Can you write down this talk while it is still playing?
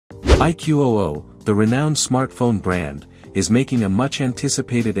iQOO, the renowned smartphone brand, is making a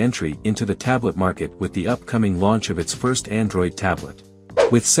much-anticipated entry into the tablet market with the upcoming launch of its first Android tablet.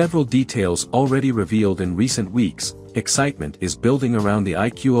 With several details already revealed in recent weeks, excitement is building around the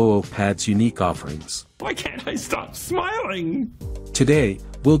iQOO Pad's unique offerings. Why can't I stop smiling? Today,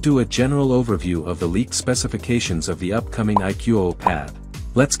 we'll do a general overview of the leaked specifications of the upcoming iQOO Pad.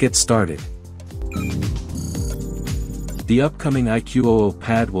 Let's get started. The upcoming iQOO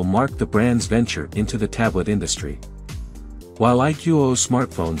Pad will mark the brand's venture into the tablet industry. While iQOO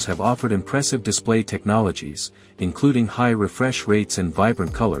smartphones have offered impressive display technologies, including high refresh rates and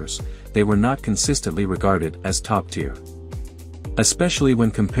vibrant colors, they were not consistently regarded as top-tier. Especially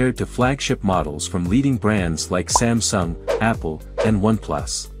when compared to flagship models from leading brands like Samsung, Apple, and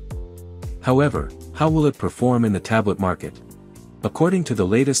OnePlus. However, how will it perform in the tablet market? According to the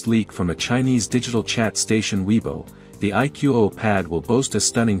latest leak from a Chinese digital chat station Weibo, the iQOO Pad will boast a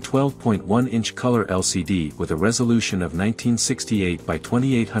stunning 12.1-inch color LCD with a resolution of 1968 by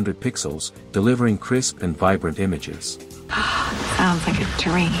 2800 pixels, delivering crisp and vibrant images. Sounds like a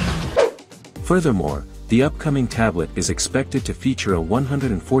dream. Furthermore, the upcoming tablet is expected to feature a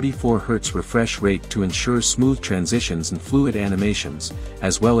 144Hz refresh rate to ensure smooth transitions and fluid animations,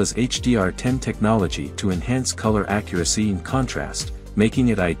 as well as HDR10 technology to enhance color accuracy and contrast, making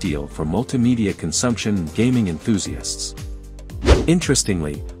it ideal for multimedia consumption and gaming enthusiasts.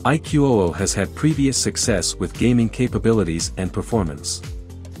 Interestingly, iQOO has had previous success with gaming capabilities and performance.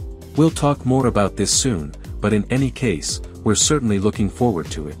 We'll talk more about this soon, but in any case, we're certainly looking forward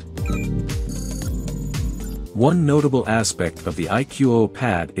to it. One notable aspect of the iQOO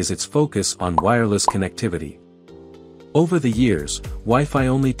Pad is its focus on wireless connectivity. Over the years,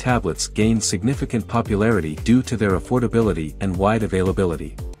 Wi-Fi-only tablets gained significant popularity due to their affordability and wide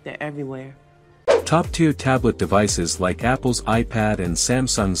availability. They're everywhere. Top-tier tablet devices like Apple's iPad and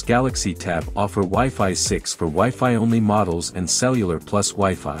Samsung's Galaxy Tab offer Wi-Fi 6 for Wi-Fi-only models and Cellular plus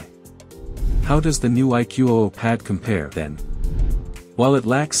Wi-Fi. How does the new iQOO Pad compare, then? While it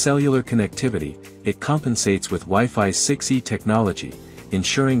lacks cellular connectivity, it compensates with Wi-Fi 6E technology,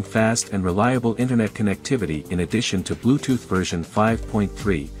 ensuring fast and reliable internet connectivity in addition to Bluetooth version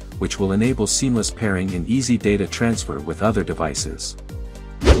 5.3, which will enable seamless pairing and easy data transfer with other devices.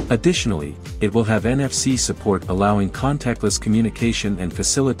 Additionally, it will have NFC support allowing contactless communication and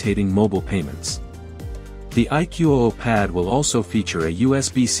facilitating mobile payments. The iQOO Pad will also feature a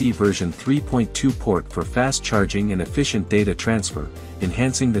USB-C version 3.2 port for fast charging and efficient data transfer,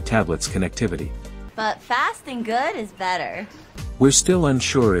 enhancing the tablet's connectivity. But fast and good is better. We're still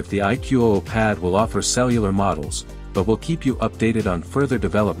unsure if the iQOO Pad will offer cellular models, but we'll keep you updated on further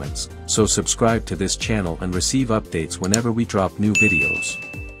developments, so subscribe to this channel and receive updates whenever we drop new videos.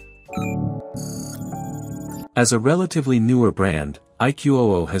 As a relatively newer brand,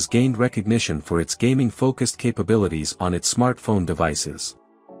 iQOO has gained recognition for its gaming-focused capabilities on its smartphone devices.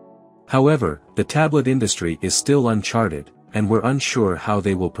 However, the tablet industry is still uncharted, and we're unsure how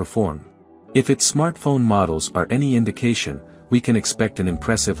they will perform. If its smartphone models are any indication, we can expect an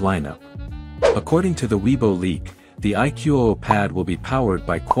impressive lineup. According to the Weibo leak, the iQOO Pad will be powered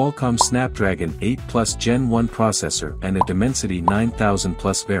by Qualcomm Snapdragon 8 Plus Gen 1 processor and a Dimensity 9000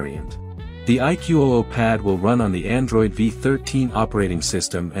 Plus variant. The iQOO Pad will run on the Android V13 operating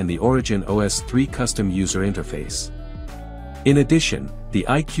system and the Origin OS 3 custom user interface. In addition, the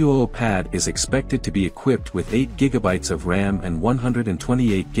iQOO Pad is expected to be equipped with 8 GB of RAM and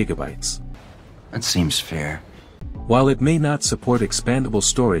 128 GB. That seems fair. While it may not support expandable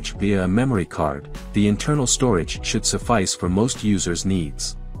storage via a memory card, the internal storage should suffice for most users'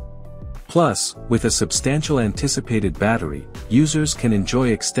 needs. Plus, with a substantial anticipated battery, users can enjoy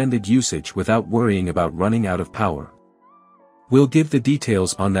extended usage without worrying about running out of power. We'll give the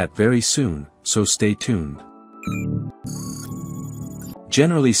details on that very soon, so stay tuned.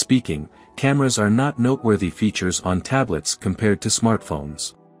 Generally speaking, cameras are not noteworthy features on tablets compared to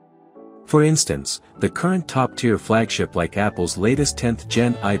smartphones. For instance, the current top-tier flagship like Apple's latest 10th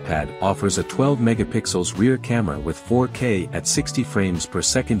Gen iPad offers a 12-megapixels rear camera with 4K at 60 frames per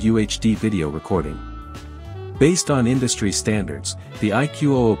second UHD video recording. Based on industry standards, the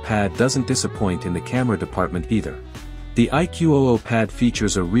iQOO Pad doesn't disappoint in the camera department either. The iQOO Pad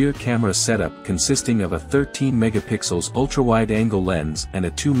features a rear camera setup consisting of a 13-megapixels ultra-wide-angle lens and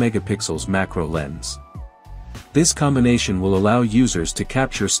a 2-megapixels macro lens. This combination will allow users to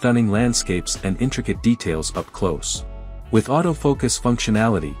capture stunning landscapes and intricate details up close. With autofocus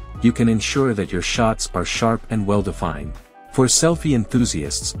functionality, you can ensure that your shots are sharp and well-defined. For selfie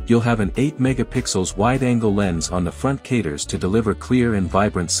enthusiasts, you'll have an 8-megapixels wide-angle lens on the front caters to deliver clear and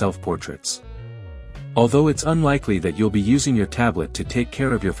vibrant self-portraits. Although it's unlikely that you'll be using your tablet to take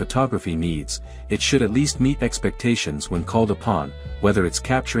care of your photography needs, it should at least meet expectations when called upon, whether it's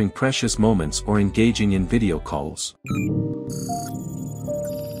capturing precious moments or engaging in video calls.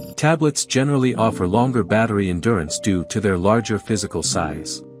 Tablets generally offer longer battery endurance due to their larger physical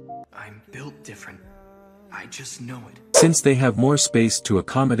size. I'm built different. I just know it. Since they have more space to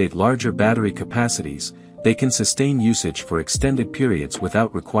accommodate larger battery capacities, they can sustain usage for extended periods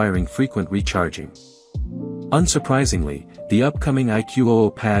without requiring frequent recharging. Unsurprisingly, the upcoming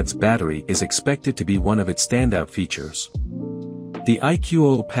iQOO Pad's battery is expected to be one of its standout features. The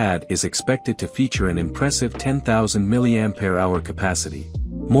iQOO Pad is expected to feature an impressive 10,000 mAh capacity.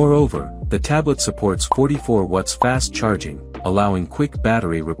 Moreover, the tablet supports 44 watts fast charging, allowing quick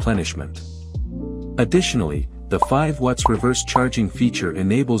battery replenishment. Additionally, the 5 watts reverse charging feature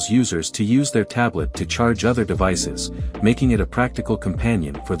enables users to use their tablet to charge other devices, making it a practical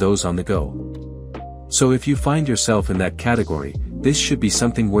companion for those on the go. So if you find yourself in that category, this should be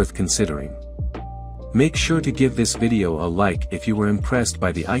something worth considering. Make sure to give this video a like if you were impressed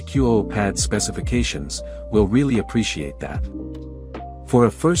by the iQOO Pad specifications, we'll really appreciate that. For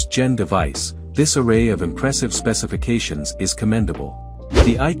a first-gen device, this array of impressive specifications is commendable.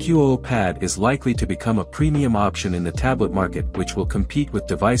 The iQOO Pad is likely to become a premium option in the tablet market, which will compete with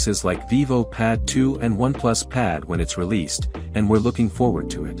devices like Vivo Pad 2 and OnePlus Pad when it's released, and we're looking forward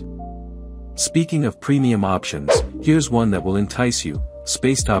to it. Speaking of premium options, here's one that will entice you: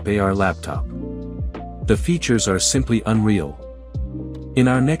 Spacetop AR Laptop. The features are simply unreal. In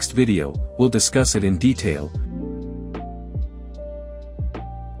our next video, we'll discuss it in detail,